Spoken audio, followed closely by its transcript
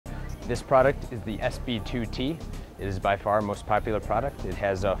This product is the SB2T. It is by far our most popular product. It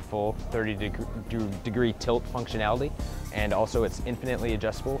has a full 30-degree tilt functionality, and also it's infinitely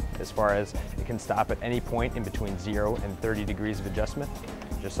adjustable as far as it can stop at any point in between 0 and 30 degrees of adjustment,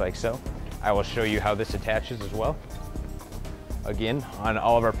 just like so. I will show you how this attaches as well. Again, on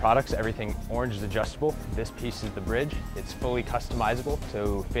all of our products, everything orange is adjustable. This piece is the bridge. It's fully customizable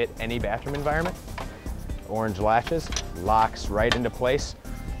to fit any bathroom environment. Orange latches, locks right into place.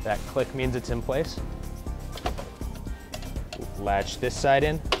 That click means it's in place. Latch this side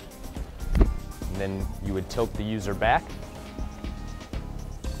in, and then you would tilt the user back.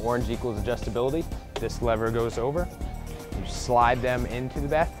 Orange equals adjustability. This lever goes over. You slide them into the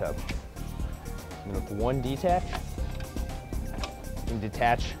bathtub. And with one detach, you can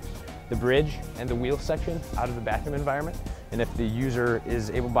detach the bridge and the wheel section out of the bathroom environment. And if the user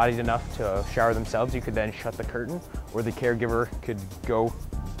is able-bodied enough to shower themselves, you could then shut the curtain, or the caregiver could go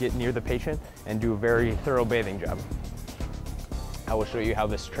get near the patient and do a very thorough bathing job. I will show you how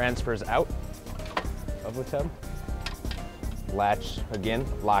this transfers out of the tub. Latch, again,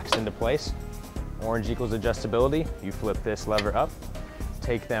 locks into place. Orange equals adjustability. You flip this lever up,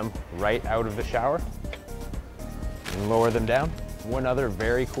 take them right out of the shower, and lower them down. One other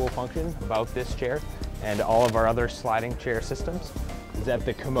very cool function about this chair and all of our other sliding chair systems is that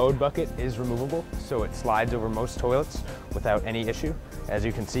the commode bucket is removable, so it slides over most toilets without any issue. As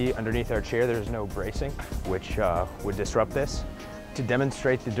you can see underneath our chair, there's no bracing, which would disrupt this. To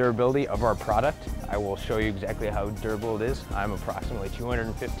demonstrate the durability of our product, I will show you exactly how durable it is. I'm approximately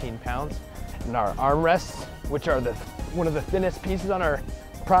 215 pounds. And our armrests, which are one of the thinnest pieces on our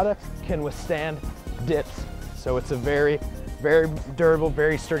product, can withstand dips. So it's a very, very durable,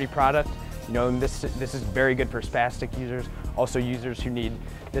 very sturdy product. You know, and this is very good for spastic users, also users who need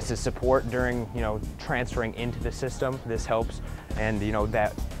this as support during, you know, transferring into the system. This helps, and you know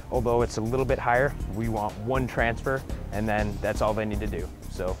that although it's a little bit higher, we want one transfer, and then that's all they need to do.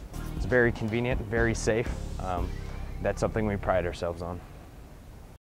 So it's very convenient, very safe. That's something we pride ourselves on.